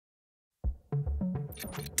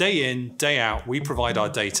Day in, day out, we provide our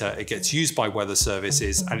data, it gets used by weather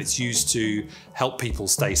services, and it's used to help people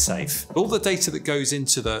stay safe. All the data that goes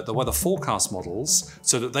into the weather forecast models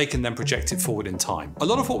so that they can then project it forward in time. A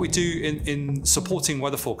lot of what we do in supporting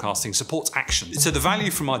weather forecasting supports action. So the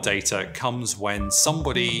value from our data comes when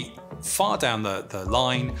somebody far down the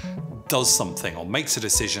line does something or makes a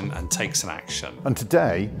decision and takes an action. And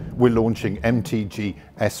today we're launching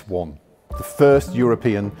MTG-S1. The first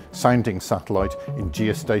European sounding satellite in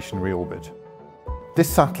geostationary orbit. This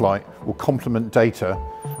satellite will complement data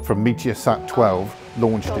from MTG-S 12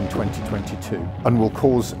 launched in 2022 and will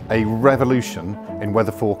cause a revolution in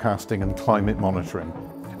weather forecasting and climate monitoring.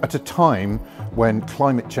 At a time when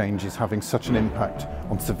climate change is having such an impact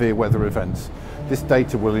on severe weather events, this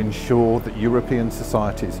data will ensure that European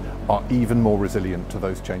societies are even more resilient to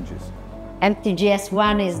those changes.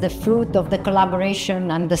 MTG-S1 is the fruit of the collaboration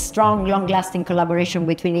and the strong, long-lasting collaboration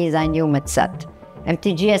between ESA and EUMETSAT.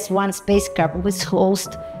 MTG-S1 spacecraft will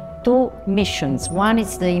host two missions. One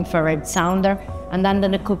is the infrared sounder, and then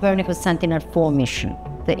the Copernicus Sentinel-4 mission.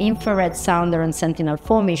 The infrared sounder and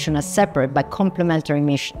Sentinel-4 mission are separate but complementary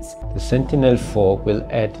missions. The Sentinel-4 will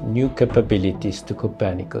add new capabilities to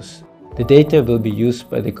Copernicus. The data will be used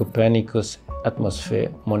by the Copernicus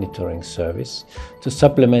Atmosphere Monitoring Service to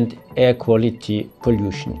supplement air quality,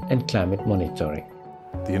 pollution and climate monitoring.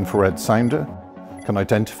 The infrared sounder can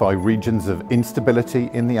identify regions of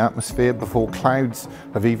instability in the atmosphere before clouds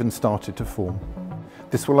have even started to form.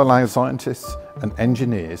 This will allow scientists and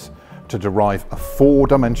engineers to derive a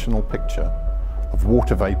four-dimensional picture of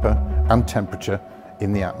water vapour and temperature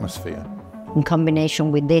in the atmosphere. In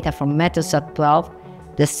combination with data from MeteoSat 12,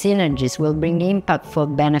 the synergies will bring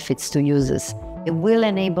impactful benefits to users. It will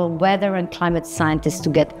enable weather and climate scientists to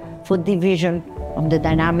get full vision of the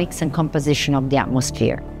dynamics and composition of the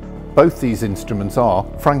atmosphere. Both these instruments are,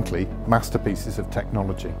 frankly, masterpieces of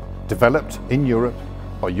technology, developed in Europe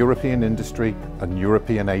by European industry and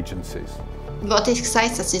European agencies. What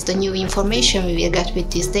excites us is the new information we will get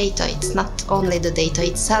with this data. It's not only the data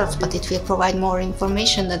itself, but it will provide more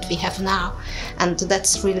information than we have now. And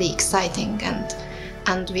that's really exciting.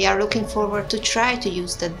 And we are looking forward to try to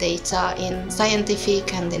use that data in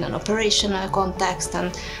scientific and in an operational context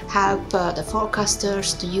and help the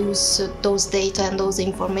forecasters to use those data and those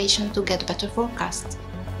information to get better forecasts.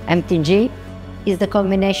 MTG is the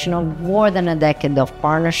combination of more than a decade of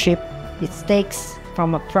partnership. It takes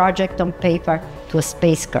from a project on paper to a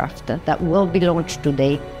spacecraft that will be launched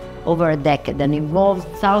today over a decade and involves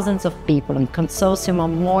thousands of people and consortium of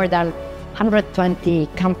more than 120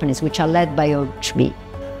 companies which are led by OHB.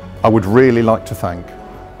 I would really like to thank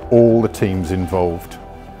all the teams involved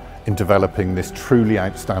in developing this truly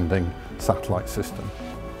outstanding satellite system.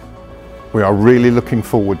 We are really looking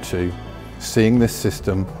forward to seeing this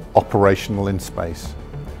system operational in space,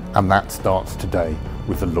 and that starts today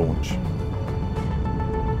with the launch.